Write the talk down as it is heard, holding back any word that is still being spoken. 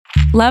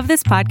Love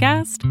this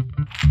podcast?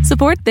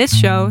 Support this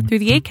show through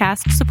the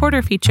Acast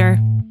supporter feature.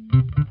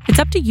 It's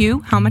up to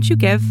you how much you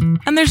give,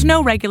 and there's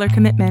no regular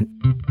commitment.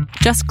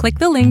 Just click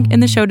the link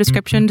in the show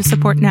description to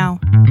support now.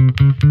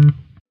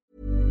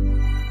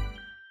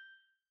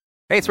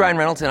 Hey, it's Ryan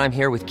Reynolds, and I'm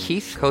here with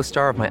Keith,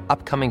 co-star of my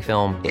upcoming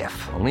film,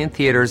 If, only in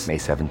theaters May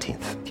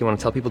 17th. Do you want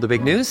to tell people the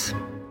big news?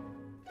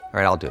 All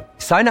right, I'll do it.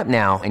 Sign up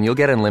now and you'll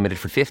get unlimited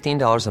for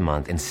 $15 a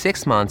month and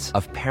 6 months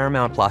of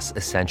Paramount Plus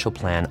Essential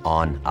Plan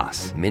on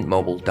us.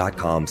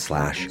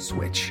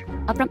 MintMobile.com/switch.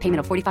 Upfront payment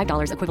of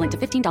 $45 equivalent to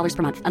 $15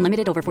 per month.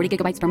 Unlimited over 40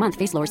 gigabytes per month.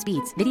 Face lower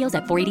speeds. Videos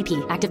at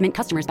 480p. Active Mint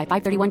customers by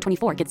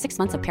 531.24 get 6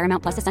 months of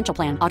Paramount Plus Essential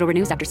Plan. Auto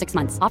renews after 6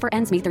 months. Offer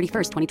ends May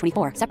 31st,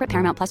 2024. Separate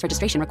Paramount Plus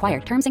registration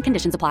required. Terms and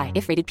conditions apply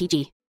if rated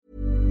PG.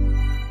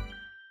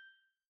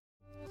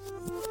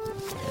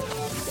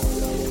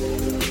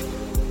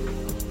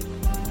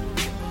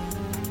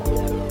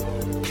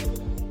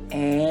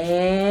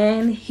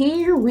 And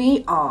here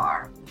we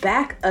are,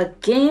 back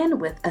again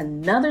with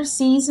another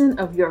season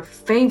of your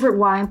favorite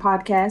wine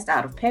podcast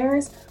out of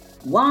Paris,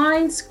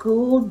 Wine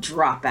School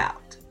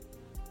Dropout.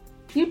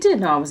 You did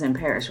know I was in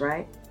Paris,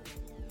 right?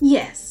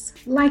 Yes,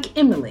 like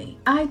Emily,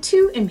 I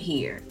too am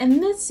here,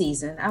 and this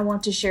season I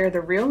want to share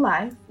the real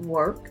life,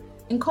 work,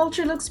 and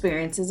cultural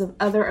experiences of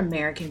other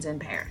Americans in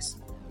Paris,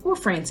 or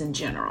France in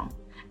general,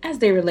 as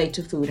they relate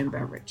to food and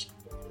beverage.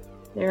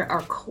 There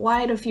are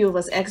quite a few of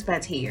us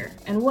expats here,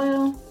 and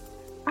well,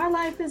 our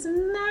life is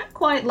not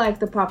quite like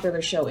the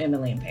popular show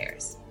Emily in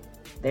Paris.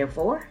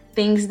 Therefore,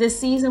 things this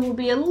season will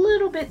be a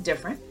little bit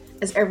different,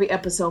 as every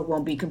episode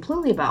won't be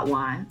completely about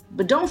wine,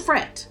 but don't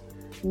fret.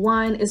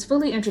 Wine is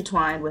fully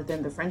intertwined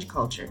within the French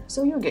culture,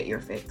 so you'll get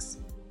your fix,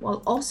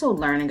 while also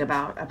learning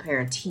about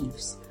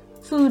aperitifs,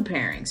 food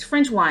pairings,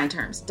 French wine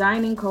terms,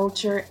 dining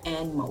culture,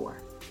 and more.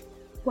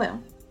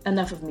 Well,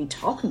 enough of me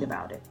talking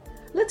about it.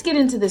 Let's get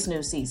into this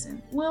new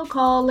season. We'll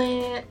call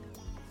it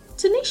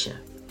Tanisha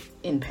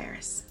in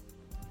Paris.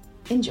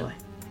 Enjoy.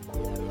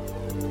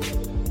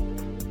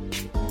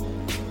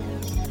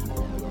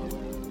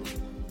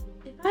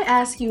 If I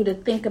ask you to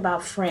think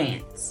about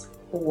France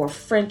or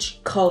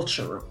French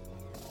culture,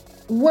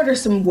 what are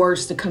some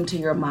words to come to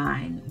your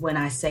mind when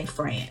I say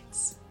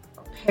France,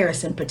 or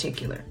Paris in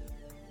particular?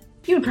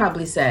 You'd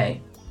probably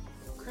say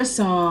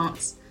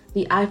croissants,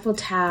 the Eiffel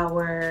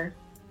Tower,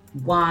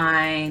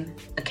 wine,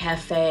 a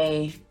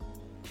cafe,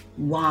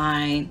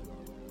 wine,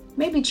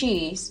 maybe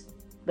cheese,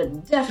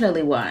 but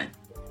definitely wine.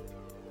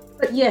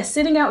 But yes,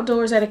 sitting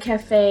outdoors at a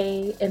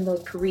cafe in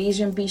those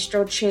Parisian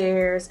bistro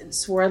chairs and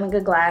swirling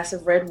a glass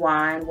of red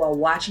wine while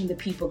watching the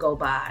people go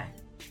by.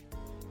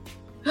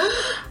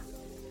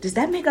 Does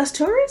that make us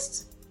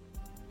tourists?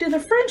 Do the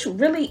French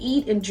really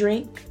eat and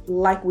drink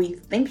like we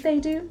think they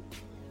do?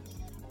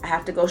 I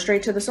have to go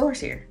straight to the source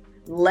here.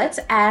 Let's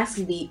ask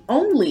the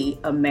only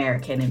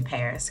American in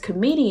Paris,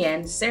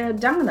 comedian Sarah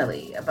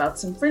Donnelly, about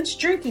some French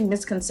drinking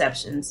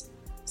misconceptions,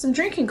 some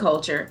drinking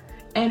culture,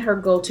 and her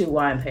go-to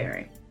wine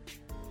pairing.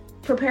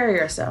 Prepare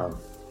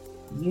yourself.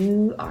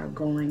 You are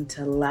going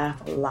to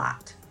laugh a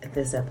lot at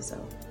this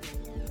episode.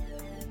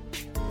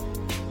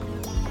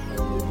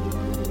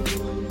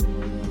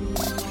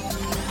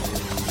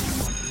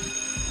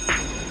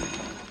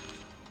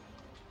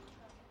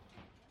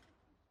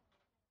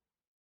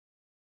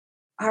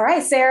 All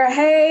right, Sarah.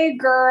 Hey,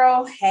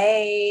 girl.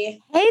 Hey.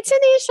 Hey,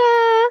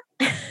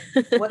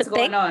 Tanisha. What's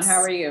going on? How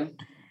are you?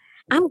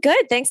 I'm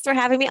good. Thanks for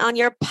having me on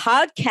your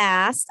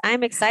podcast.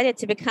 I'm excited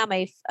to become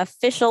a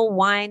official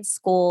wine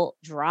school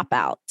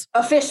dropout.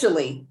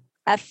 Officially.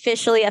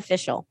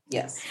 Official.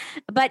 Yes.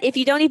 But if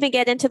you don't even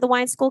get into the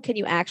wine school, can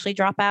you actually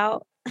drop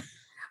out?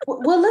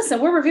 Well,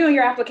 listen, we're reviewing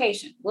your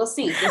application. We'll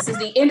see. This is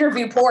the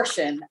interview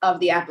portion of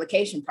the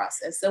application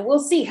process. So we'll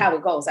see how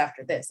it goes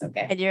after this.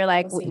 Okay. And you're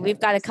like, we've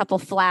got a couple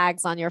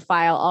flags on your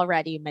file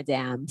already,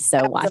 madame.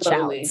 So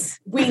Absolutely. Watch out.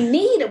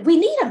 We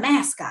need a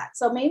mascot.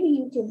 So maybe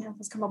you can help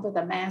us come up with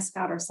a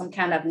mascot or some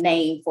kind of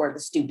name for the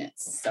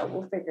students. So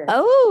we'll figure it out.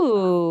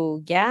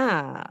 Oh,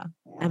 yeah.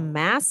 A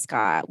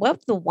mascot. What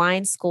would the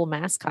wine school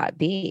mascot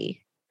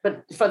be?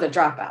 But for the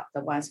dropout,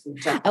 the wine school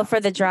dropout. Oh, for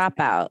the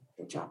dropout.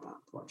 The dropout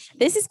portion.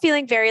 This is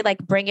feeling very like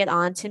Bring It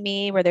On to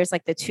me, where there's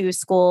like the two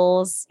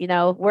schools, you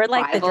know, we're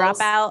like rivals.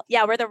 The dropout.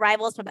 Yeah, we're the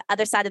rivals from the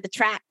other side of the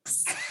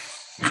tracks.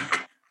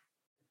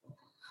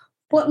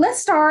 Well, let's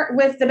start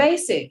with the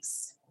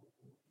basics.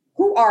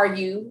 Who are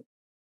you?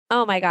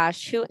 Oh my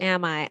gosh, who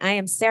am I? I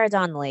am Sarah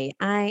Donnelly.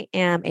 I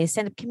am a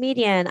stand-up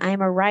comedian. I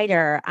am a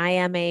writer. I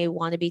am a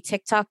wannabe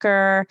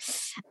TikToker.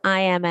 I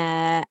am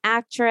an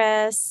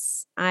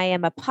actress. I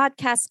am a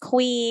podcast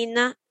queen.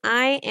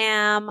 I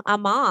am a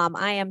mom.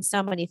 I am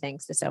so many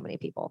things to so many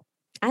people.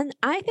 And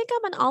I think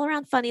I'm an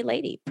all-around funny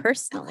lady,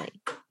 personally.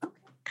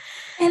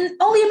 And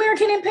only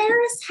American in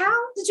Paris? How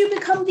did you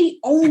become the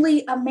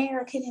only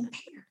American in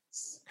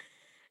Paris?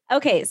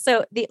 Okay,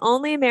 so The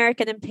Only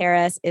American in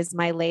Paris is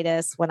my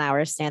latest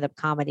 1-hour stand-up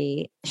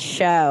comedy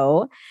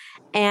show.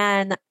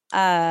 And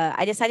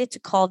I decided to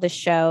call the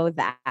show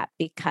that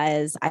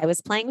because I was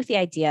playing with the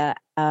idea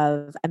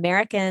of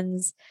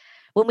Americans,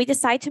 when we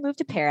decide to move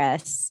to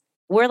Paris,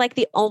 we're like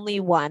the only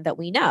one that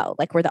we know.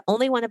 Like we're the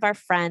only one of our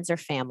friends or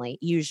family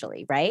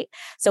usually, right?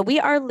 So we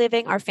are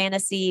living our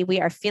fantasy. We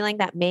are feeling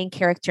that main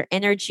character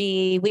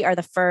energy. We are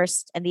the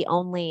first and the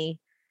only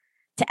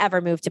to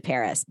ever move to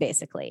Paris,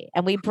 basically.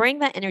 And we bring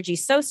that energy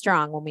so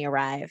strong when we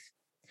arrive.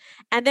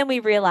 And then we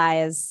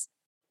realize,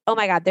 oh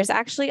my God, there's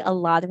actually a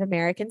lot of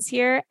Americans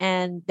here.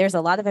 And there's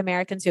a lot of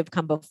Americans who have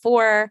come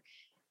before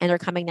and are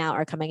coming now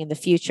or coming in the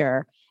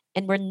future.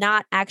 And we're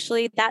not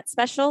actually that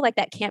special. Like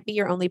that can't be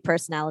your only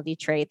personality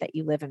trait that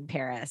you live in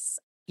Paris.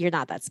 You're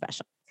not that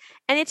special.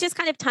 And it's just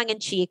kind of tongue in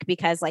cheek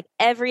because like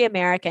every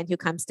American who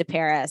comes to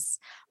Paris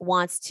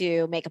wants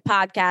to make a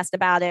podcast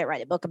about it,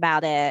 write a book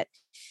about it,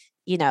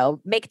 you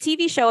know, make a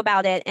TV show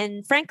about it.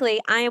 And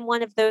frankly, I am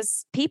one of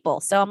those people.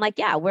 So I'm like,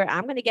 yeah,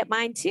 I'm going to get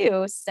mine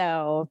too.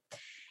 So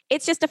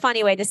it's just a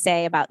funny way to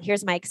say about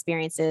here's my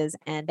experiences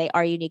and they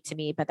are unique to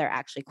me, but they're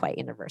actually quite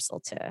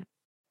universal to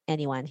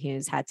anyone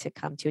who's had to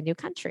come to a new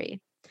country.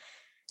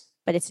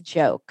 But it's a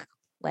joke.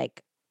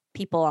 Like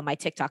people on my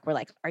TikTok were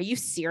like, are you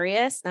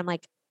serious? And I'm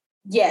like,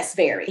 yes,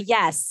 very.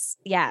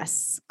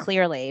 Yes,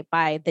 clearly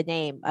by the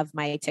name of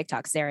my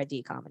TikTok, Sarah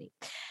D Comedy.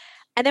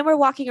 And then we're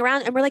walking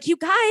around and we're like, you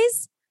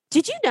guys,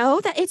 did you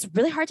know that it's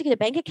really hard to get a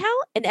bank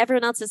account? And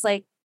everyone else is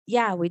like,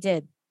 yeah, we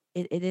did.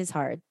 It is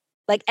hard.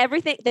 Like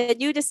everything, the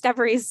new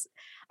discoveries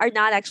are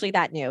not actually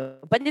that new,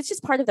 but it's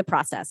just part of the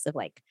process of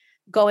like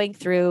going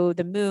through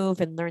the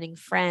move and learning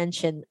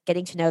French and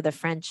getting to know the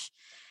French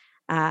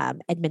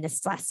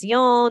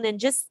administration and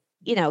just,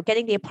 you know,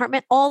 getting the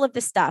apartment, all of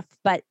the stuff.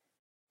 But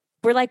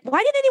we're like, why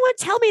didn't anyone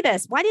tell me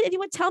this? Why did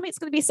anyone tell me it's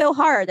going to be so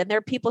hard? And there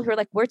are people who are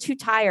like, we're too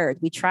tired.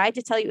 We tried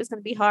to tell you it was going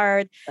to be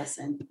hard.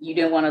 Listen, you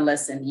didn't want to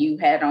listen. You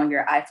had on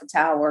your Eiffel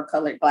Tower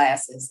colored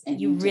glasses. And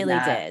you really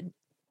did.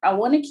 I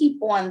want to keep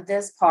on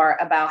this part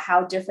about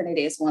how different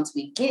it is once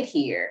we get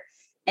here.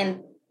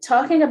 And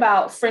talking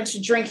about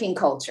French drinking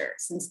culture,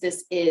 since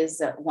this is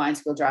a Wine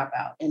School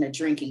Dropout and a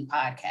drinking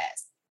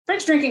podcast.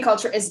 French drinking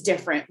culture is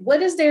different.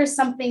 What is there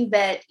something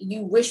that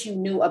you wish you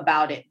knew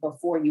about it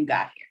before you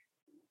got here?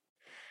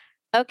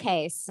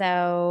 Okay,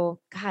 so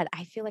God,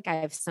 I feel like I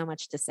have so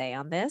much to say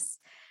on this.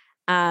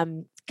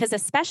 Because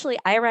especially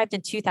I arrived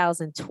in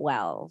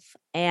 2012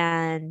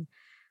 and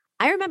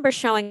I remember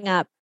showing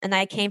up and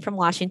I came from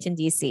Washington,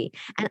 D.C.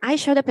 and I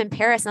showed up in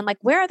Paris and I'm like,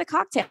 where are the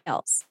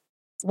cocktails?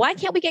 Why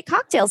can't we get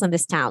cocktails in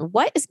this town?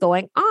 What is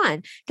going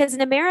on? Because in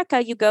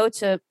America, you go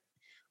to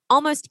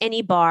almost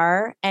any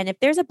bar. And if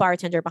there's a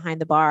bartender behind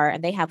the bar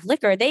and they have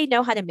liquor, they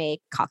know how to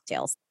make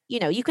cocktails. You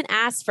know, you can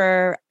ask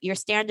for your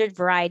standard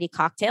variety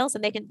cocktails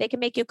and they can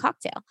make you a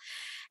cocktail.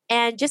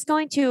 And just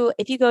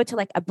if you go to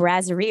like a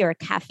brasserie or a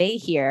cafe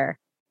here,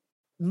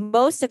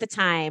 most of the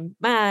time,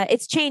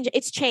 it's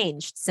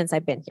changed since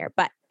I've been here.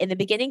 But in the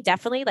beginning,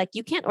 definitely like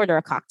you can't order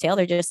a cocktail.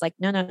 They're just like,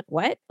 no,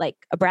 what? Like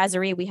a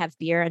brasserie, we have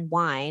beer and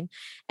wine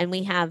and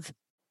we have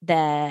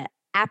the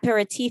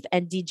aperitif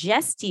and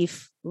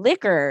digestif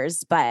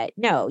liquors, but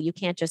no, you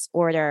can't just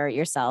order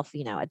yourself,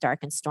 you know, a dark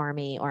and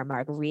stormy or a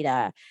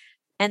margarita.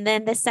 And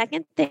then the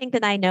second thing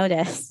that I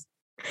noticed,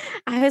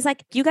 I was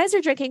like, you guys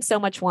are drinking so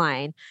much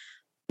wine,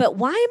 but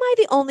why am I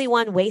the only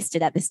one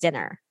wasted at this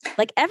dinner?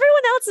 Like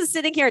everyone else is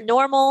sitting here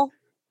normal.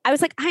 I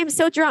was like, I am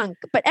so drunk,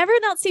 but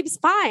everyone else seems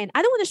fine.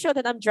 I don't want to show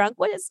that I'm drunk.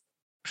 What is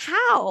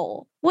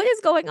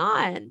going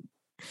on?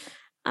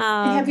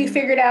 And have you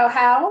figured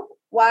out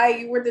why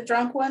you were the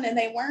drunk one and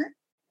they weren't?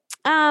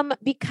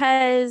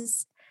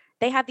 Because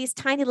they have these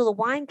tiny little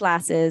wine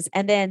glasses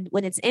and then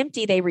when it's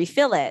empty, they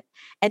refill it.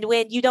 And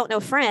when you don't know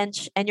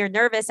French and you're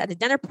nervous at a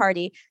dinner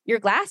party, your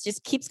glass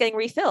just keeps getting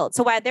refilled.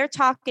 So while they're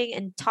talking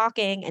and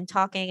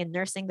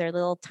nursing their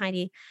little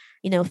tiny,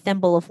 you know,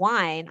 thimble of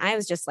wine, I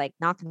was just like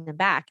knocking them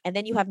back. And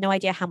then you have no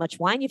idea how much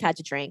wine you've had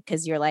to drink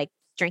because you're like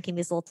drinking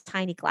these little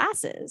tiny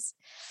glasses.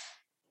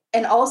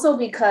 And also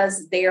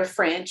because they're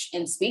French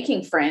and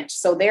speaking French,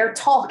 so they're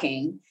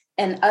talking.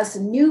 And us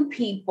new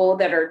people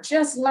that are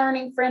just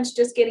learning French,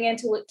 just getting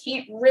into it,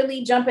 can't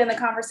really jump in the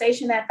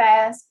conversation that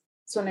fast.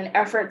 So in an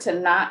effort to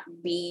not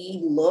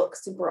look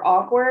super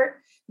awkward,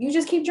 you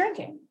just keep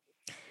drinking.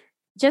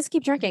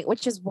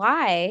 Which is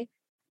why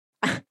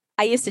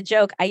I used to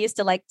joke. I used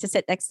to like to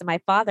sit next to my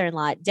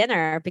father-in-law at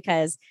dinner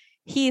because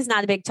he's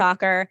not a big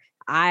talker.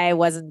 I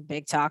wasn't a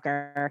big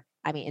talker.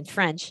 I mean, in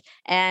French.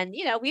 And,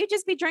 you know, we would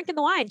just be drinking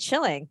the wine,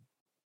 chilling.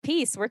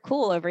 Peace. We're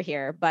cool over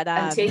here. But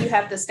until you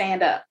have to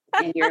stand up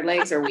and your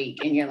legs are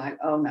weak and you're like,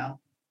 oh no.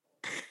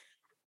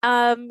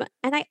 And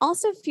I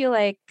also feel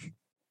like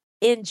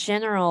in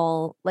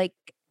general, like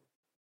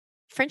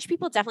French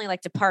people definitely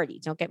like to party.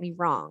 Don't get me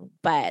wrong.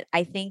 But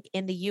I think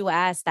in the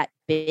US, that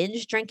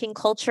binge drinking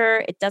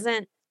culture,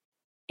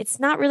 it's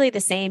not really the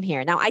same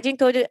here. Now, I didn't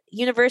go to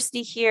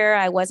university here.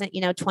 I wasn't,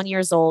 20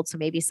 years old. So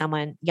maybe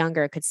someone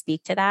younger could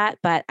speak to that.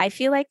 But I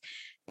feel like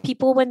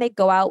people, when they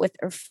go out with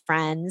their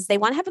friends, they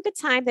want to have a good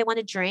time. They want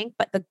to drink,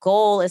 but the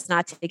goal is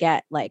not to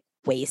get like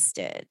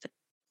wasted.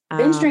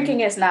 Binge drinking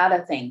is not a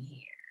thing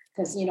here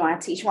because, I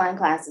teach wine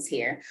classes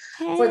here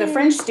for the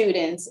French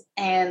students.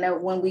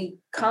 And when we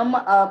come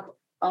up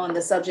on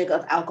the subject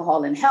of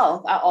alcohol and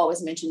health, I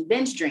always mention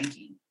binge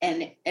drinking.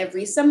 And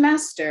every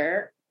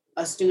semester,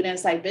 a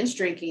student's like, binge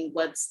drinking,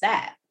 what's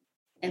that?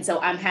 And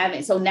so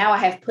so now I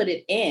have put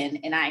it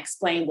in and I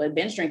explain what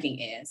binge drinking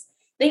is.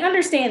 They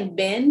understand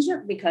binge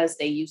because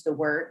they use the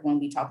word when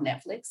we talk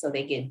Netflix. So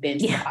they get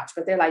binge watch,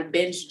 but they're like,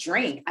 binge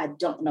drink. I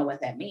don't know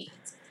what that means.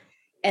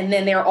 And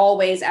then they're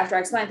always, after I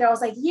explain, they're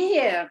always like,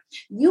 yeah,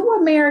 you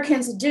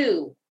Americans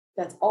do.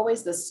 That's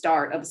always the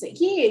start of saying,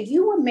 yeah,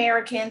 you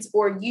Americans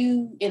or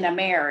you in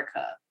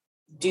America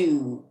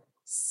do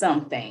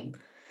something.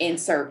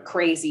 Insert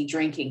crazy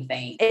drinking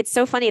thing. It's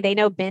so funny. They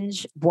know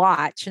binge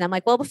watch. And I'm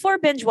like, well, before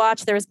binge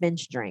watch, there was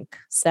binge drink.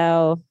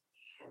 So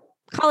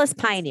call us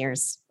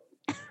pioneers.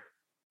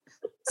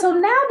 So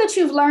now that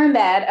you've learned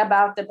that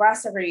about the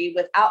brasserie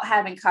without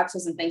having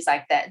cocktails and things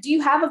like that, do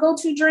you have a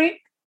go-to drink,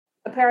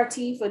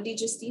 aperitif or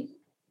digestif?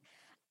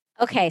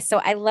 Okay, so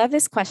I love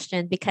this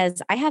question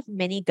because I have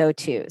many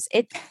go-tos.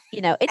 It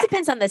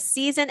depends on the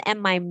season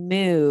and my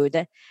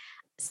mood.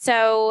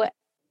 So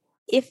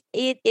if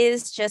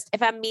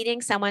I'm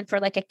meeting someone for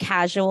like a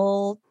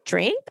casual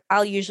drink,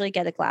 I'll usually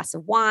get a glass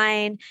of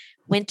wine.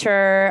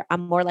 Winter,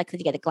 I'm more likely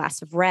to get a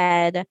glass of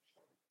red.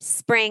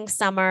 Spring,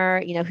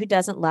 summer, who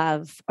doesn't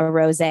love a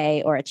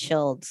rosé or a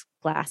chilled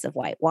glass of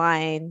white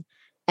wine?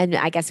 And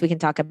I guess we can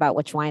talk about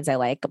which wines I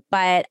like,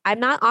 but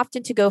I'm not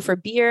often to go for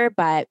beer.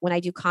 But when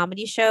I do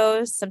comedy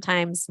shows,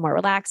 sometimes more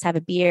relaxed, have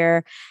a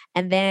beer.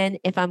 And then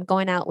if I'm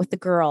going out with the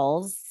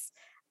girls,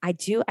 I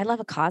love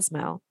a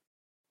Cosmo.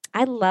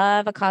 I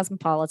love a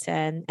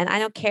Cosmopolitan, and I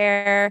don't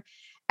care.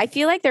 I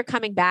feel like they're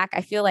coming back.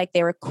 I feel like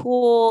they were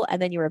cool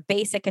and then you were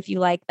basic if you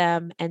like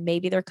them, and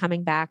maybe they're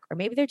coming back, or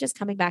maybe they're just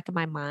coming back in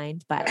my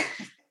mind, but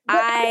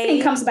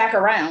everything comes back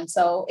around.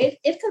 So it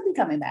could be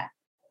coming back.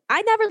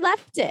 I never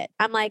left it.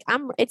 I'm like,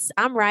 I'm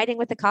riding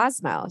with the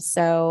Cosmo.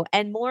 So,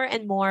 and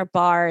more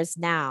bars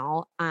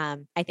now.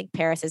 I think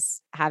Paris is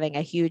having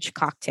a huge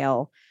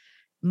cocktail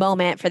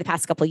moment for the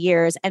past couple of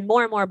years, and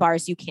more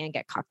bars you can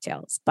get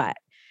cocktails. But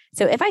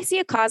so if I see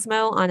a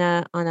Cosmo on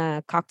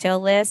a cocktail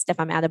list, if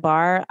I'm at a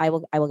bar, I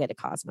will get a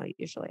Cosmo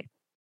usually.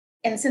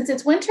 And since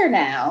it's winter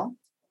now,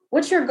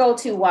 what's your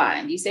go-to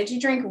wine? You said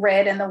you drink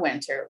red in the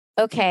winter.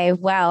 Okay,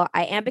 well,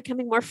 I am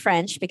becoming more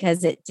French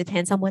because it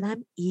depends on what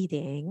I'm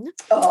eating.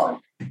 Oh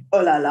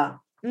la la.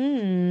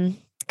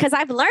 Because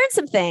I've learned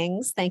some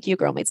things. Thank you,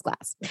 Girl Meets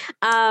Glass.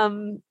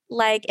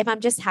 Like if I'm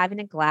just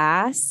having a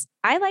glass,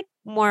 I like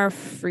more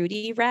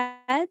fruity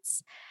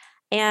reds.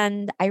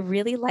 And I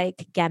really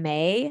like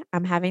Gamay.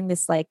 I'm having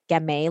this like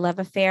Gamay love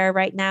affair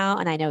right now.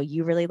 And I know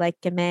you really like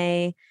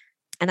Gamay.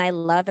 And I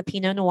love a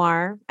Pinot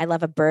Noir. I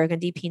love a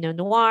Burgundy Pinot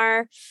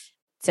Noir.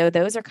 So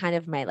those are kind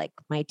of my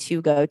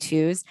two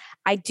go-tos.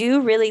 I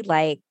do really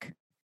like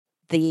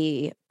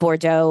the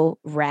Bordeaux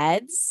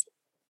reds,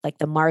 like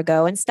the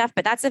Margaux and stuff,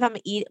 but that's if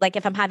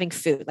I'm having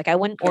food. Like I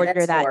wouldn't order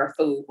that. That's for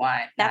food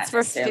wine. That's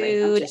for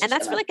food. And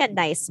that's for like a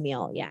nice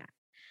meal. Yeah.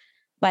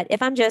 But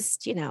if I'm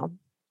just,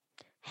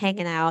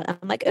 hanging out,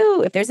 I'm like,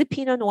 ooh, if there's a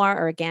Pinot Noir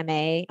or a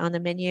Gamay on the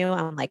menu,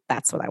 I'm like,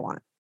 that's what I want.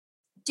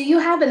 Do you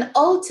have an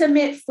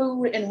ultimate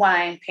food and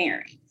wine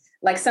pairing?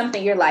 Like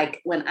something you're like,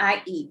 when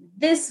I eat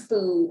this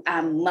food,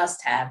 I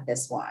must have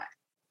this wine.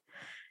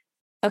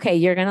 Okay,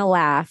 you're going to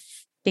laugh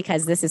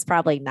because this is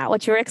probably not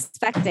what you were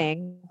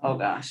expecting. Oh,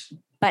 gosh.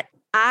 But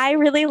I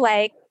really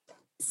like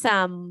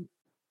some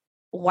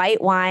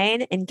white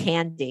wine and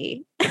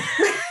candy.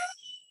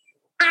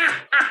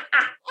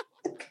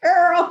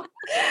 Girl,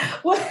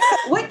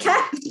 what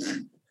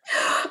kind?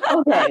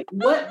 Okay,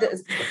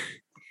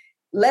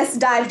 let's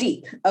dive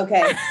deep.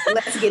 Okay,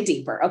 let's get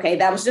deeper. Okay,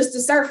 that was just the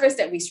surface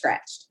that we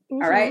scratched.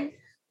 Mm-hmm. All right,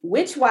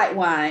 which white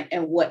wine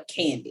and what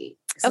candy?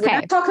 So okay,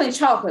 we're not talking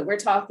chocolate. We're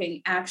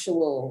talking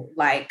actual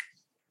like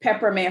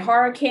peppermint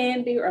horror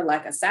candy or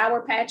like a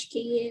Sour Patch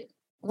Kid.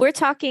 We're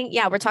talking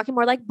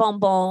more like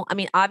bonbon. I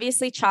mean,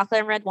 obviously,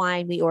 chocolate and red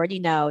wine. We already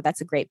know that's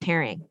a great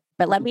pairing.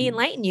 But let me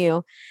enlighten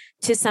you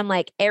to some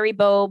like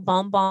Haribo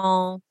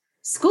bonbon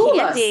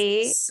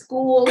candy.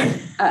 School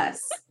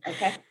us.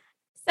 Okay.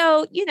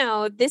 So,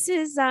 this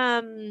is,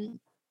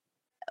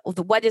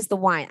 what is the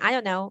wine? I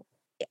don't know.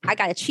 I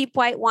got a cheap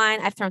white wine.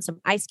 I've thrown some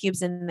ice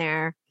cubes in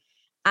there.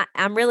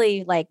 I'm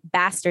really like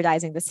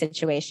bastardizing the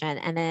situation.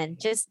 And then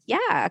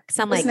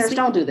some listeners,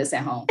 don't do this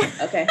at home.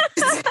 Okay.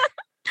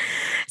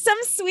 Some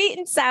sweet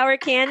and sour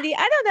candy.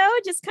 I don't know,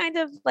 just kind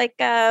of like,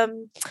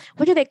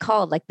 what are they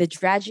called? Like the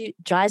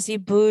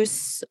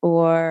Dragibus,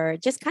 or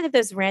just kind of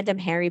those random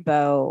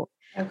Haribo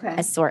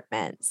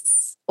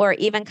assortments, or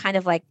even kind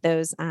of like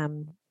those,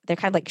 they're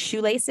kind of like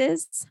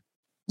shoelaces.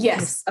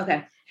 Yes.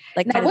 Okay.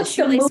 Like now, what's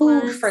the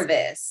mood for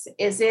this?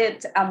 Is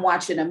it I'm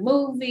watching a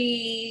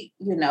movie,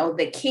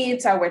 the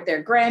kids are with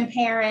their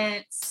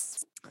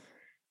grandparents?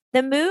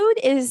 The mood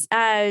is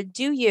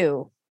do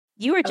you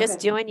are just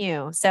doing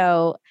you.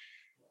 So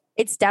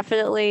it's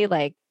definitely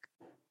like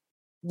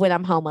when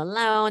I'm home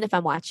alone, if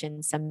I'm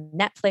watching some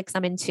Netflix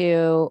I'm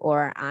into,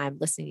 or I'm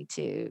listening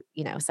to,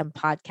 some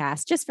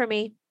podcast just for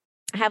me.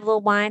 I have a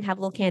little wine, have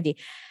a little candy.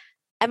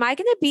 Am I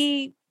going to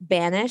be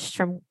banished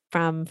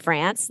from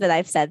France that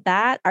I've said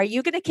that? Are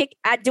you going to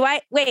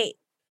wait,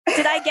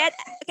 Did I get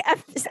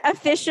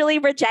officially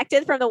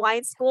rejected from the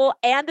wine school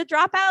and the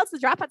dropouts? The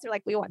dropouts are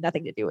like, we want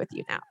nothing to do with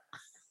you now.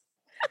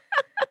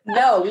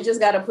 No, we just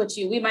got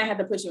to we might have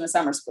to put you in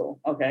summer school.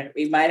 Okay.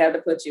 We might have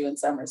to put you in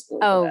summer school.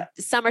 Oh,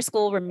 summer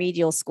school,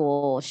 remedial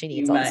school. She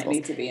needs you all might the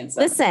need to be in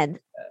summer. Listen,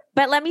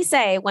 but let me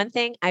say one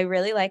thing I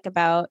really like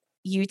about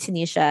you,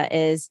 Tanisha,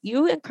 is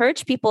you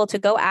encourage people to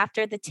go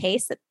after the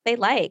taste that they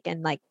like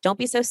and like, don't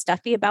be so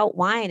stuffy about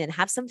wine and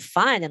have some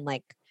fun and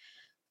like,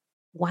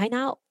 why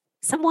not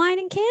some wine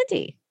and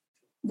candy?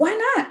 Why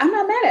not? I'm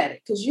not mad at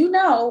it because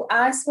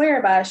I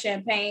swear by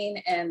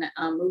champagne and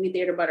movie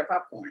theater butter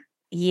popcorn.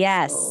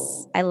 Yes,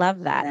 so I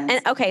love that.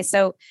 And okay,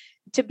 so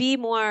to be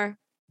more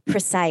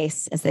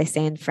precise, as they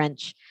say in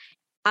French,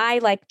 I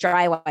like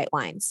dry white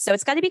wines. So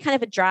it's got to be kind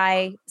of a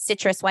dry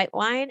citrus white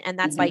wine. And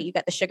that's why you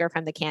get the sugar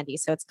from the candy.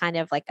 So it's kind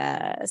of like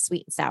a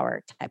sweet and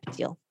sour type of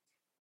deal.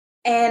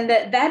 And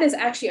that is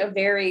actually a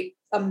very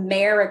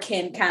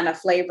American kind of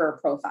flavor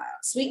profile.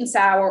 Sweet and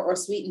sour or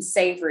sweet and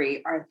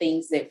savory are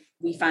things that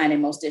we find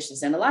in most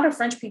dishes. And a lot of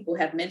French people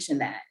have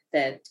mentioned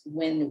that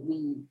when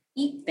we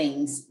eat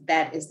things,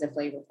 that is the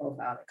flavor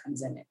profile that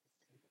comes in it.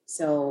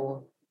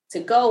 So to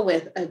go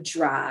with a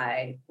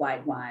dry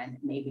white wine,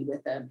 maybe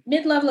with a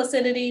mid-level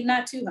acidity,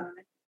 not too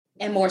high,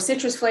 and more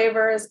citrus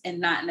flavors and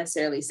not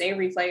necessarily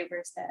savory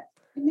flavors, that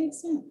it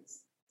makes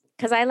sense.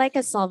 Because I like a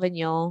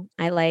Sauvignon.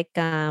 I like,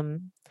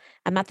 I'm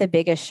not the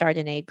biggest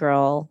Chardonnay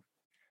girl.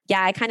 Yeah,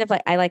 I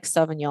like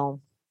Sauvignon.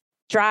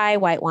 Dry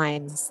white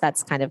wines,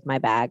 that's kind of my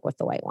bag with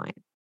the white wine.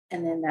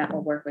 And then that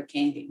will work with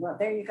candy. Well,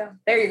 there you go.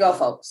 There you go,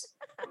 folks.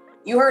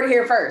 You heard it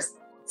here first.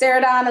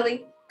 Sarah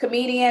Donnelly,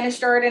 comedian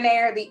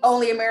extraordinaire, the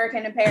only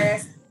American in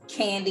Paris,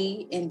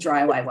 candy and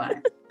dry white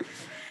wine. Okay.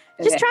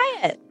 Just try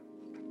it.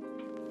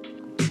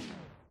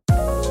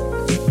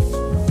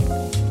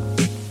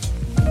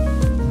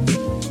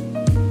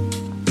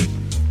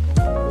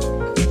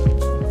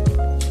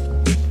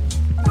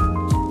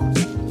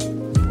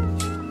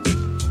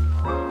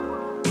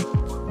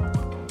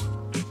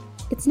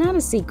 It's not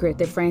a secret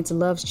that France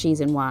loves cheese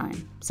and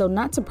wine, so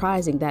not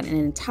surprising that an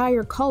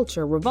entire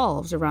culture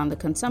revolves around the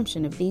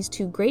consumption of these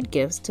two great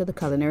gifts to the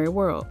culinary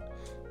world.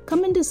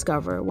 Come and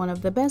discover one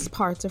of the best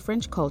parts of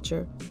French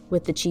culture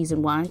with the cheese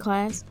and wine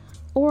class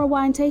or a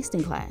wine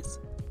tasting class.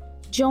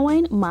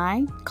 Join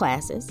my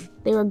classes.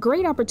 They're a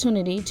great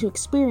opportunity to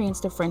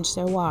experience the French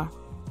terroir.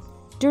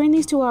 During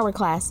these 2-hour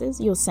classes,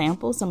 you'll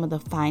sample some of the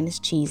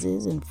finest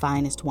cheeses and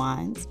finest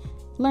wines,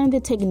 learn the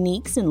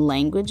techniques and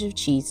language of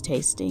cheese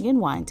tasting and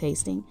wine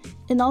tasting,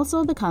 and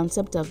also the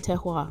concept of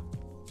terroir.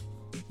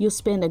 You'll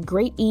spend a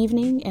great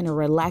evening in a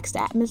relaxed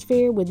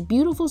atmosphere with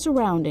beautiful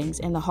surroundings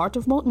in the heart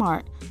of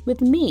Montmartre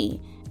with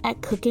me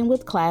at Cooking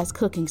with Class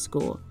Cooking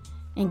School,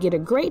 and get a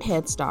great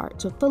head start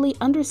to fully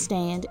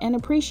understand and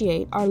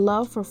appreciate our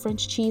love for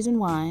French cheese and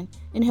wine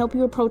and help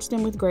you approach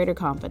them with greater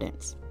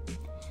confidence.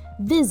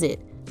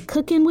 Visit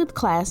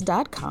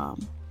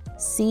cookingwithclass.com,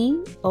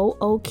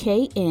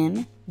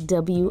 COOKNWITHCLASS,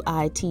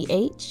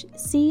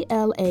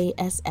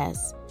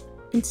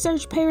 and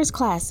search Paris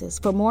Classes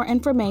for more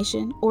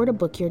information or to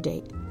book your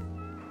date.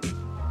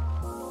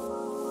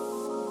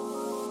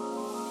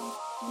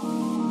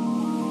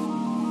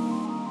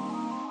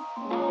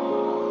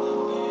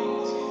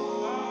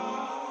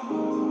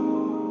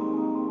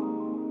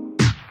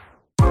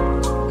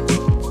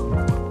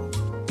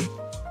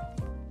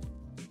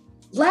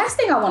 Last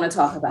thing I want to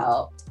talk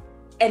about,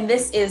 and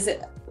this is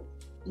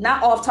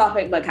not off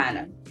topic, but kind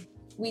of.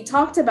 We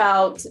talked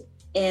about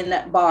in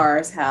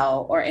bars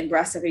or in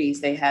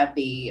brasseries, they have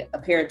the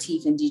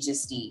aperitif and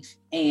digestif.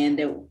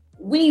 And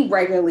we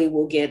regularly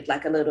will get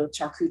like a little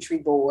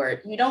charcuterie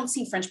board. You don't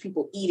see French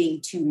people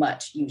eating too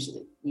much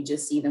usually. You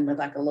just see them with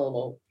like a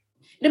little,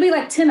 it'll be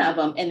like 10 of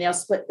them and they'll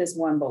split this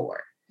one board.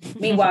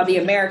 Meanwhile, the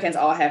Americans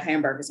all have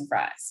hamburgers and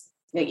fries.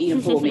 They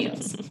eat full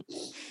meals.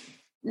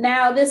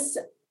 Now, this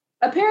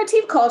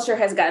aperitif culture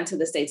has gotten to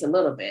the States a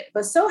little bit,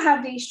 but so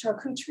have these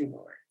charcuterie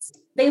boards.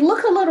 They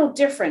look a little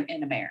different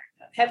in America.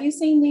 Have you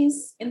seen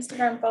these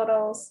Instagram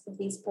photos of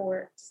these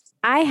boards?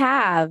 I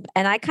have,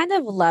 and I kind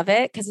of love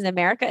it because in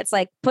America, it's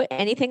like put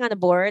anything on a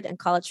board and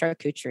call it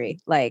charcuterie,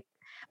 like,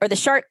 or the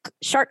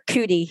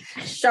charcuterie.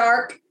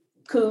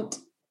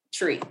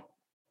 Charcuterie.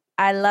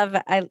 I love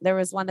it. There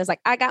was one that's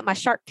like, I got my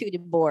charcuterie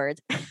board.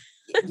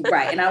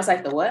 Right. And I was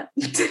like, the what?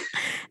 The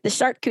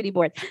charcuterie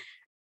board.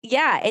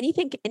 Yeah.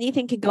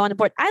 Anything can go on the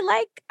board.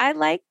 I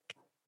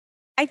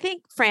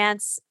think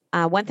France,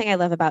 one thing I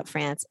love about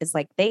France is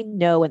like, they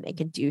know when they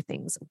can do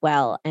things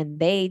well and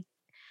they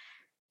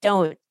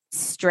don't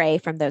stray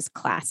from those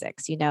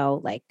classics,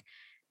 like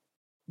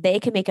they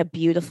can make a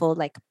beautiful,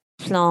 like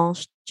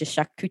planche de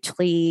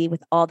charcuterie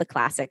with all the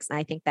classics. And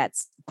I think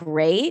that's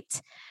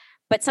great,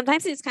 but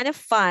sometimes it's kind of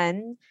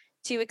fun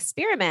to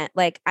experiment.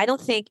 Like, I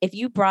don't think if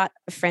you brought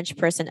a French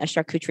person a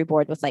charcuterie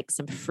board with like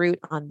some fruit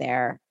on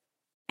there,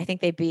 I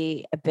think they'd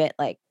be a bit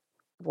like,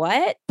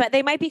 what? But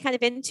they might be kind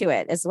of into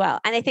it as well.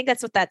 And I think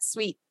that's what that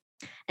sweet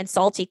and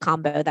salty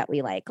combo that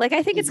we like. Like,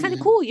 I think it's kind of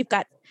cool. You've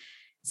got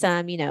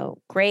some,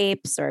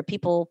 grapes, or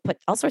people put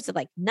all sorts of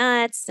like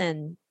nuts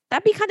and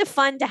That'd be kind of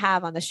fun to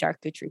have on the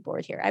charcuterie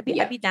board here. I'd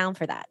be down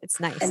for that. It's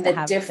nice. And to the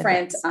have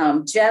different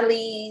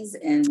jellies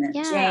and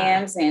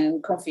jams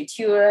and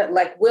confiture,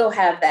 like we'll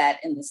have that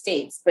in the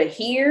States. But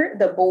here,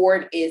 the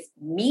board is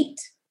meat,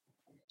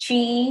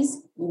 cheese.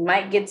 You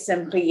might get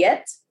some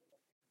gruyere,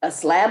 a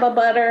slab of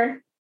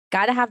butter.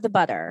 Got to have the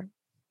butter.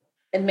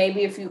 And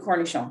maybe a few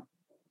cornichons.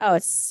 Oh,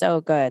 it's so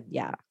good.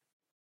 Yeah.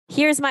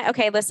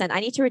 Okay, listen,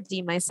 I need to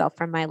redeem myself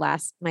from my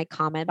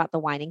comment about the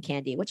wine and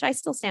candy, which I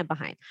still stand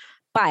behind.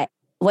 But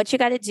what you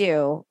got to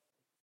do,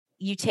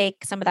 you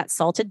take some of that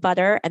salted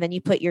butter and then you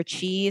put your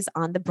cheese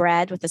on the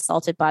bread with the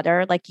salted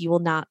butter. Like you will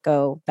not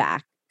go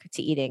back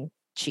to eating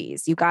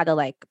cheese. You got to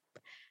like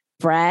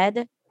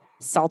bread,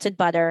 salted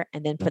butter,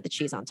 and then put the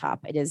cheese on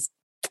top. It is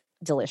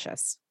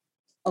delicious.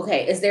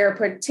 Okay. Is there a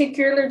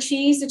particular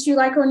cheese that you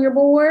like on your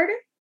board?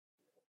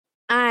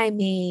 I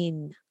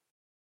mean,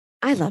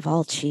 I love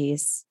all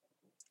cheese.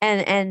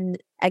 And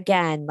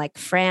again, like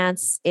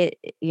France,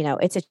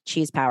 it's a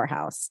cheese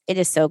powerhouse. It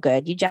is so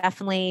good. You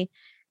definitely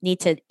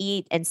need to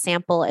eat and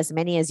sample as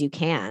many as you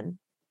can.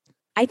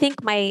 I think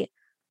I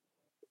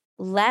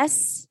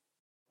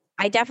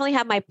definitely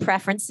have my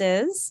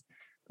preferences.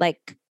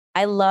 Like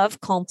I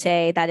love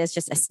Comté. That is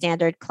just a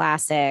standard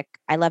classic.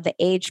 I love the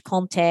aged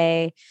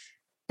Comté.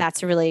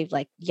 That's a really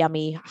like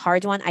yummy,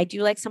 hard one. I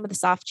do like some of the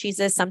soft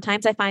cheeses.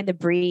 Sometimes I find the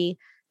brie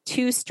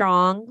too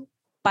strong.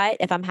 But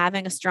if I'm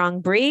having a strong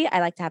brie, I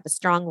like to have a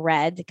strong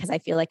red because I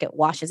feel like it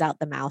washes out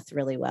the mouth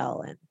really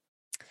well.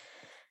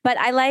 But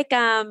I like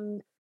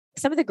some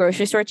of the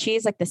grocery store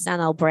cheese, like the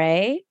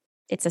Saint-Albret.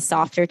 It's a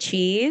softer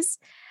cheese.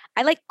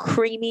 I like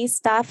creamy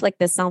stuff like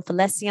the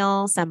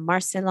Saint-Félicien,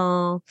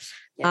 Saint-Marcellin.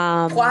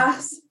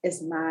 Epoisse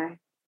is my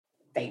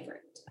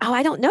favorite. Oh,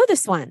 I don't know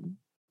this one.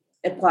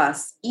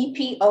 Epoisse,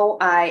 Epoisses.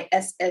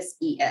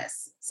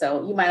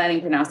 So you might not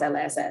even pronounce that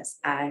last S.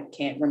 I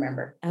can't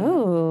remember.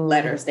 Oh,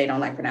 letters. They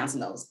don't like pronouncing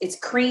those. It's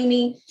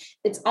creamy.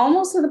 It's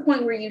almost to the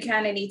point where you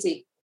kind of need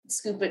to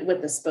scoop it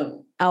with a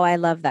spoon. Oh, I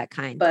love that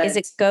kind. But is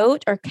it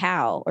goat or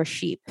cow or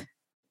sheep?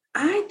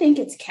 I think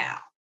it's cow.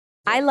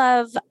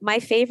 My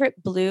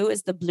favorite blue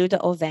is the Bleu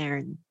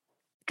d'Auvergne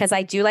because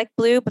I do like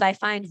blue, but I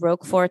find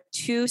Roquefort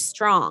too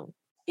strong.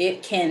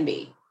 It can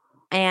be.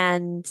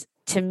 And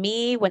to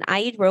me, when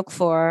I eat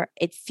Roquefort,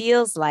 it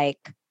feels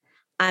like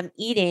I'm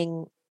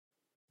eating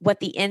what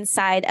the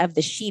inside of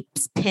the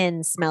sheep's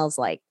pin smells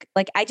like.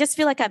 Like, I just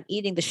feel like I'm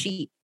eating the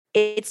sheep.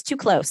 It's too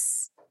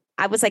close.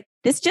 I was like,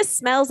 this just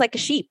smells like a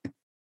sheep.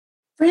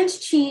 French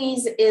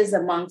cheese is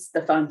amongst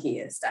the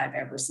funkiest I've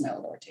ever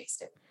smelled or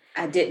tasted.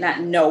 I did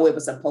not know it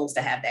was supposed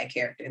to have that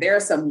character. There are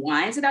some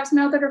wines that I've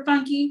smelled that are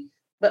funky,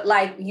 but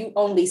like you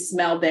only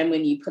smell them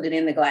when you put it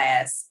in the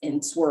glass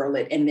and swirl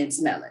it and then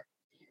smell it.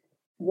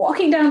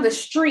 Walking down the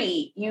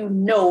street, you're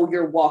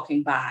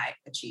walking by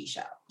a cheese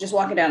shop. Just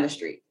walking down the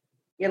street.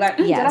 You're like,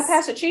 did I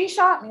pass a cheese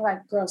shop? And you're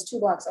like, girl, it's 2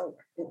 blocks over.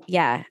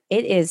 Yeah,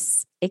 it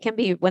is. It can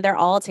be, when they're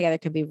all together,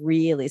 it can be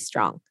really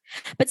strong.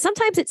 But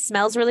sometimes it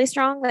smells really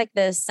strong. Like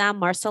the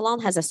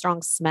Saint-Marcellin has a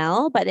strong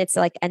smell, but it's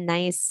like a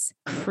nice,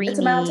 creamy, it's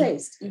a mild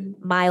taste.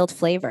 Mild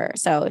flavor.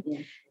 So,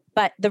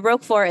 but the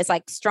Roquefort is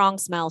like strong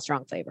smell,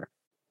 strong flavor.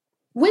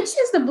 Which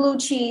is the blue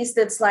cheese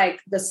that's like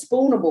the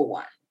spoonable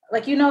one?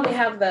 Like, they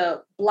have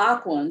the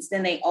block ones.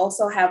 Then they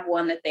also have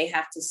one that they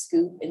have to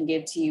scoop and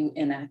give to you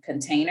in a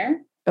container.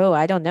 Oh,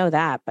 I don't know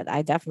that, but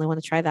I definitely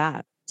want to try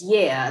that.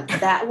 Yeah,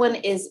 that one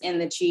is in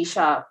the cheese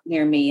shop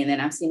near me. And then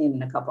I've seen it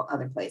in a couple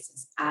other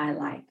places. I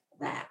like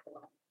that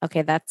one.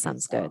 Okay, that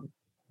sounds good.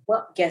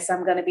 Well, guess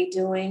I'm going to be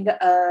doing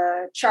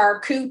a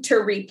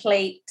charcuterie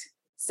plate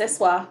ce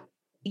soir.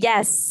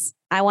 Yes,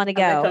 I want to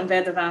go.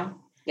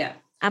 Yeah.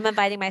 I'm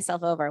inviting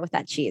myself over with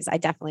that cheese. I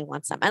definitely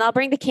want some. And I'll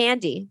bring the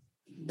candy.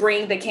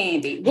 Bring the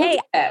candy.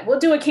 We'll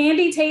do a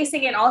candy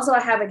tasting, and also I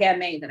have a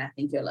gamay that I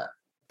think you'll love.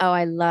 Oh,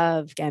 I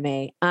love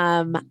gamay.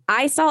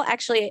 I saw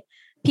actually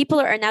people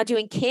are now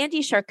doing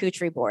candy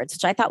charcuterie boards,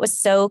 which I thought was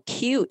so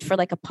cute for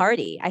like a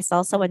party. I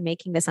saw someone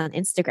making this on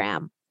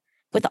Instagram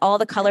with all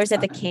the colors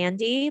of the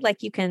candy.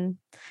 Like you can,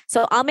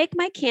 so I'll make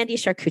my candy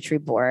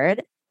charcuterie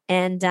board,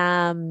 and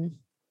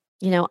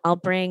I'll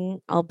bring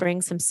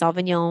some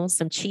Sauvignon,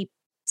 some cheap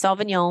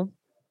Sauvignon.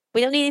 We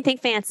don't need anything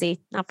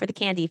fancy, not for the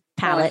candy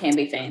palette. No, it can't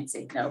be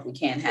fancy. No, we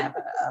can't have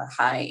a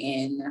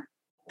high-end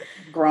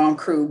Grand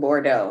Cru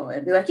Bordeaux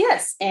and be like,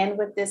 yes, and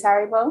with this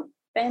Haribo,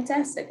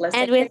 fantastic. Let's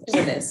take pictures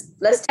of this.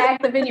 Let's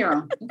tag the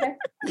vigneron. Okay.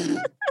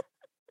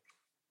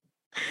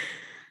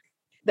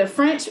 The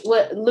French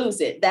would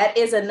lose it. That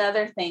is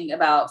another thing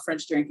about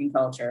French drinking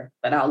culture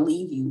that I'll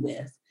leave you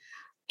with.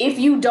 If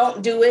you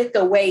don't do it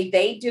the way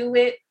they do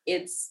it,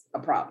 it's a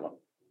problem.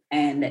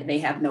 And they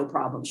have no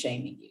problem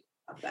shaming you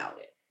about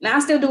it. Now, I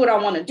still do what I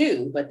want to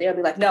do, but they'll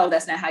be like, no,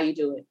 that's not how you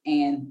do it.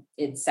 And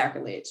it's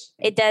sacrilege.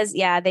 It does.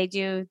 Yeah, they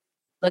do.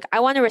 Look,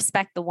 I want to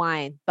respect the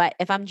wine, but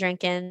if I'm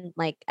drinking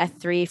like a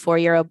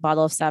 3-4 euro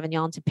bottle of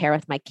Sauvignon to pair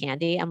with my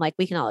candy, I'm like,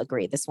 we can all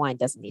agree this wine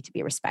doesn't need to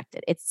be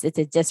respected. It's a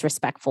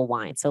disrespectful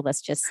wine. So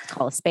let's just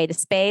call a spade a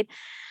spade.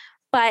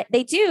 But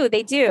they do.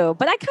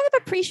 But I kind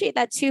of appreciate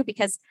that too,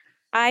 because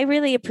I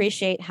really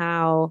appreciate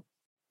how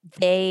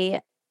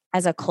they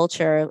as a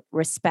culture,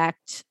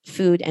 respect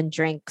food and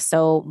drink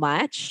so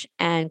much,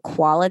 and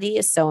quality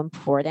is so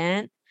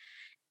important.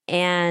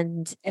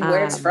 And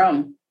where it's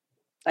from.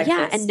 Like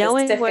yeah, the and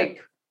knowing where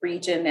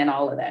region and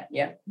all of that.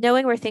 Yeah.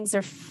 Knowing where things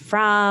are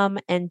from,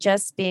 and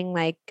just being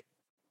like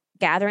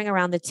gathering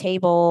around the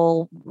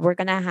table, we're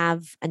going to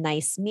have a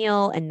nice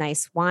meal and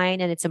nice wine.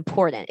 And it's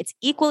important. It's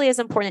equally as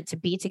important to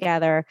be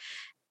together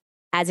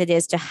as it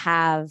is to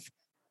have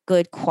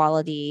good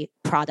quality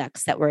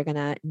products that we're going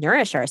to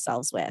nourish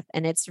ourselves with.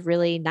 And it's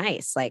really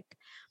nice. Like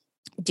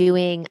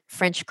doing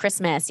French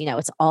Christmas,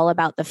 it's all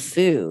about the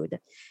food.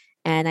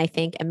 And I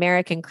think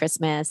American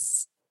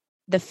Christmas,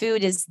 the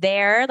food is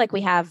there. Like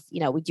we have,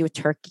 we do a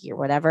turkey or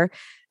whatever,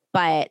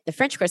 but the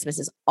French Christmas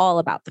is all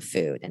about the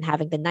food and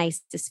having the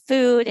nicest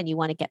food, and you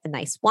want to get the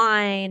nice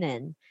wine,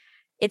 and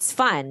it's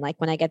fun. Like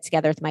when I get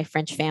together with my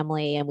French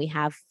family and we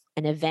have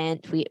an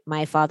event,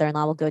 my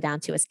father-in-law will go down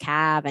to his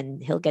cave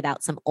and he'll get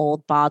out some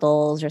old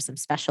bottles or some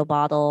special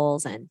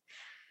bottles. And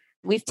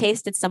we've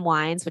tasted some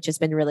wines, which has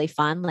been really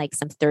fun, like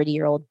some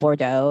 30-year-old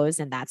Bordeaux's,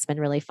 and that's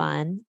been really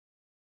fun.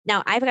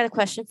 Now, I've got a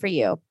question for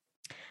you.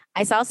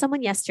 I saw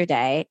someone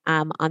yesterday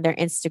on their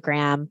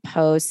Instagram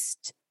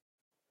post.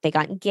 They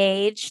got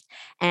engaged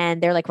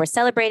and they're like, we're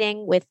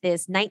celebrating with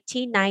this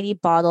 1990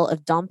 bottle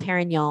of Dom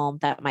Perignon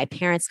that my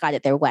parents got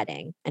at their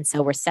wedding. And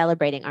so we're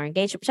celebrating our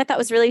engagement, which I thought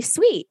was really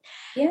sweet.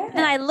 Yeah.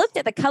 And I looked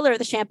at the color of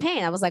the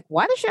champagne. I was like,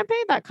 why is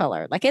champagne that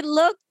color? Like it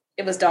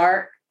was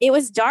dark. It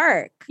was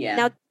dark. Yeah.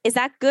 Now, is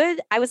that good?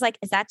 I was like,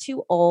 is that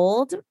too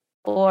old,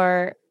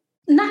 or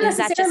not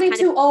necessarily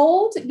too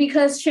old,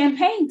 because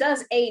champagne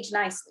does age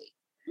nicely.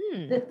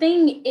 The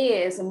thing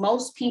is,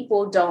 most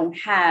people don't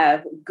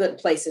have good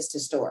places to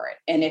store it,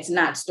 and it's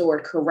not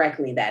stored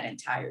correctly that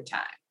entire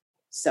time.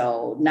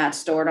 So not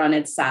stored on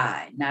its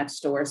side, not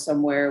stored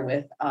somewhere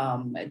with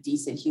a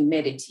decent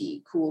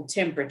humidity, cool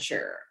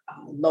temperature,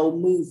 low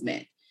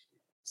movement.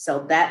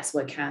 So that's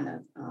what kind of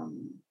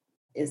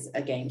is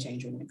a game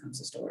changer when it comes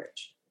to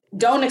storage.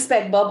 Don't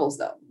expect bubbles,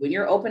 though. When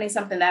you're opening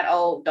something that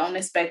old, don't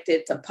expect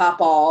it to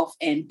pop off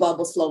and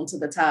bubbles float to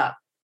the top.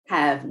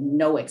 Have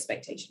no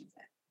expectation of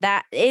that.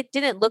 That it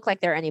didn't look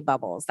like there were any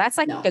bubbles. That's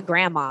like a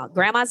grandma.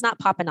 Grandma's not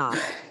popping off.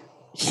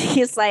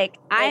 She's like,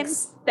 I'm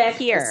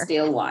here.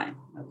 Still wine.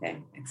 Okay.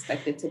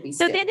 Expect it to be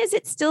so still. Then is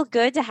it still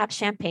good to have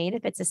champagne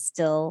if it's a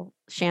still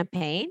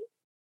champagne?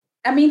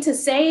 I mean, to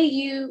say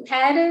you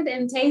had it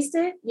and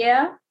tasted,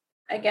 yeah,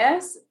 I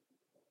guess.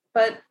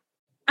 But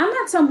I'm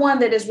not someone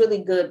that is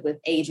really good with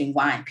aging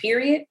wine,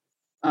 period.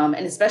 And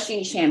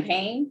especially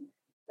champagne.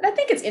 But I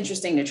think it's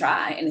interesting to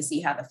try and to see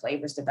how the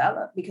flavors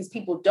develop, because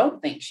people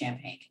don't think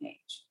champagne can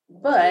age.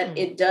 But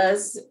it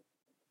does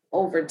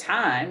over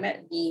time.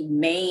 The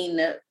main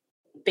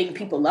thing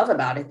people love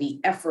about it, the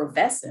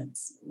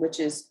effervescence, which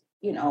is,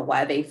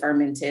 why they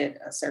ferment it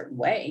a certain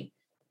way,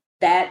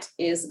 that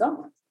is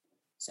gone.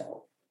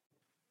 So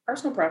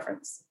personal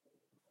preference.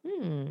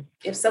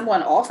 If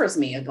someone offers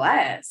me a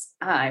glass,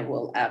 I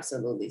will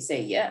absolutely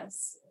say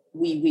yes.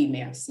 Oui,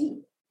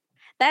 merci.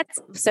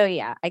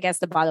 I guess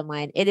the bottom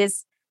line, it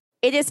is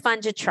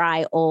fun to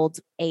try old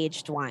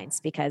aged wines,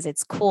 because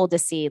it's cool to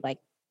see like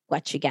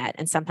what you get.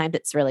 And sometimes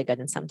it's really good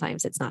and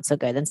sometimes it's not so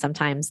good. And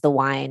sometimes the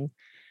wine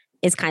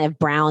is kind of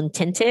brown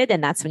tinted,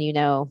 and that's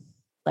when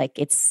like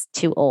it's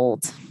too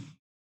old.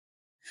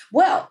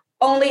 Well,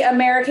 only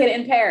American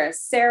in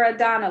Paris. Sarah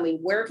Donnelly,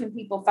 where can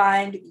people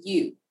find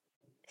you?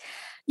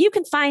 You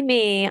can find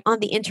me on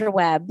the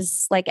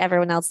interwebs like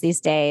everyone else these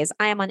days.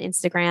 I am on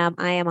Instagram.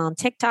 I am on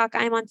TikTok.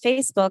 I am on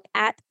Facebook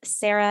at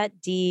Sarah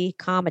D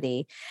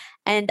Comedy.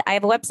 And I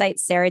have a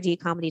website,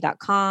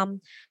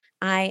 sarahdcomedy.com.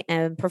 I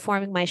am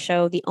performing my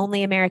show, The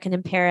Only American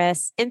in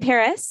Paris,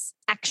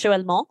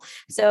 actuellement.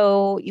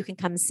 So you can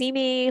come see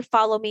me,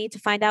 follow me to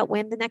find out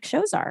when the next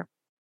shows are.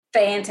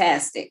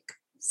 Fantastic.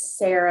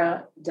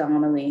 Sarah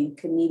Donnelly,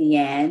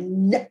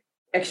 comedian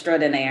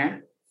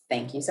extraordinaire.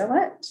 Thank you so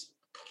much.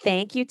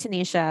 Thank you,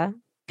 Tanisha.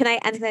 Can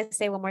I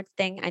say one more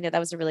thing? I know that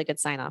was a really good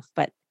sign off,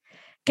 but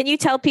can you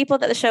tell people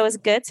that the show is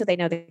good so they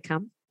know they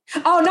come?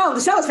 Oh, no,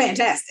 the show is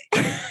fantastic.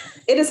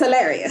 It is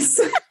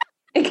hilarious.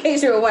 In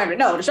case you were wondering.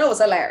 No, the show was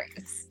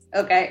hilarious.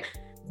 Okay.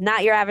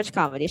 Not your average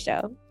comedy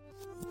show.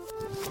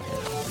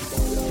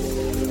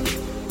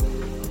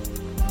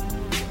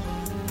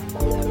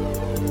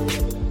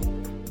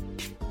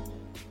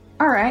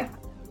 All right.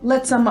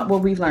 Let's sum up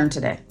what we've learned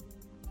today.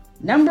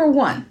 Number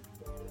 1.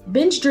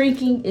 Binge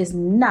drinking is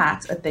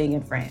not a thing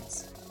in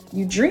France.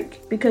 You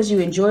drink because you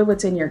enjoy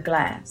what's in your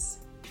glass.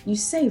 You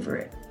savor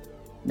it.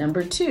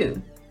 Number 2,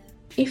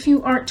 if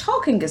you aren't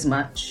talking as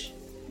much,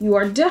 you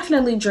are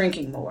definitely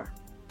drinking more.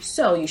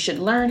 So you should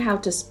learn how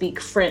to speak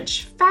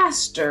French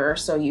faster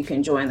so you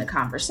can join the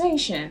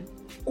conversation,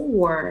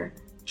 or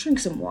drink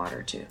some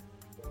water too.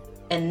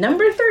 And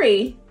number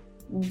 3,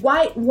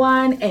 white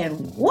wine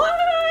and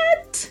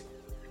what?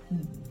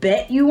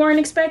 Bet you weren't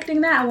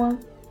expecting that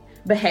one.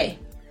 But hey,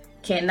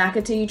 can't knock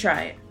it till you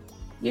try it.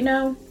 You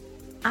know,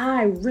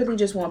 I really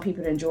just want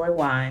people to enjoy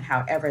wine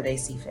however they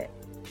see fit.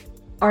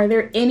 Are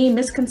there any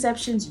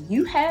misconceptions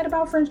you had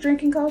about French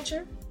drinking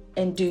culture?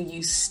 And do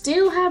you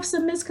still have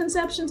some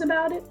misconceptions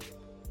about it?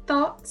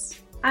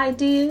 Thoughts,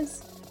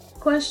 ideas,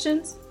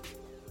 questions?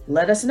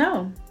 Let us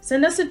know.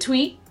 Send us a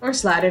tweet or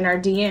slide in our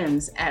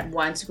DMs at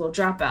Wine School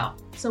Dropout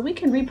so we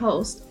can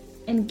repost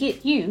and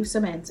get you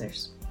some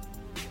answers.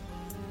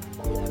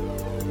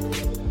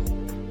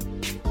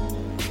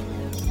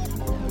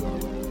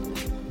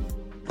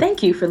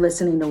 Thank you for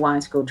listening to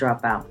Wine School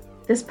Dropout.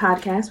 This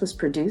podcast was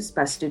produced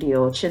by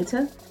Studio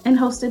Ochinta and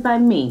hosted by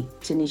me,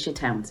 Tanisha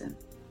Townsend.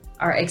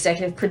 Our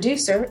executive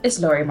producer is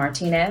Lori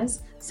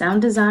Martinez,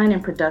 sound design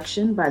and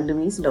production by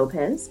Luis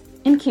Lopez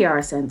and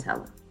Kiara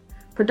Santella.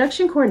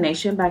 Production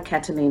coordination by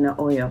Catalina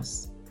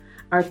Hoyos.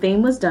 Our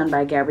theme was done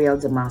by Gabrielle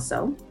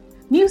Damaso.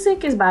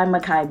 Music is by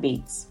Makai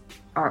Beats.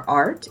 Our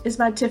art is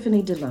by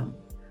Tiffany DeLune.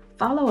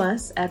 Follow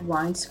us at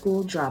Wine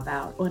School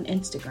Dropout on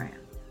Instagram.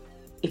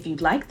 If you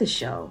like the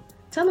show,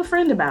 tell a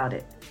friend about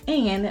it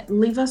and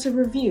leave us a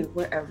review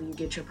wherever you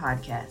get your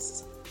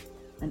podcasts.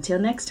 Until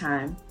next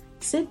time,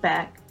 sit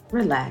back,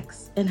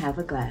 relax, and have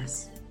a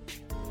glass.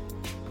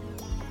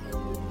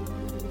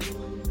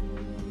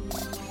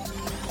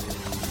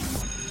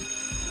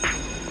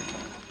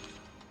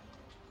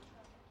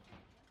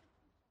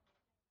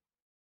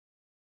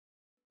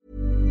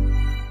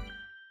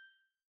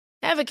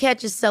 Ever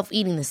catch yourself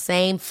eating the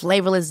same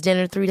flavorless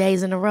dinner 3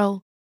 days in a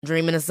row?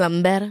 Dreaming of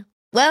something better?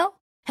 Well,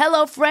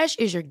 HelloFresh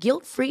is your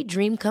guilt-free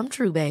dream come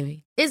true,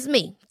 baby. It's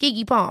me,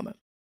 Keke Palmer.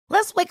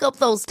 Let's wake up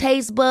those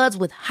taste buds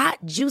with hot,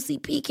 juicy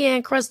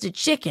pecan-crusted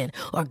chicken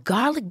or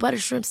garlic butter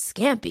shrimp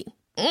scampi.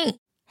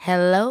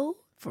 Hello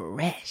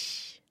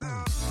Fresh.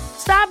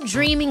 Stop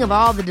dreaming of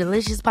all the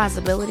delicious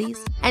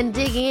possibilities and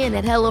dig in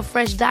at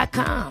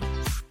HelloFresh.com.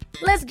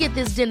 Let's get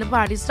this dinner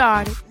party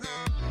started.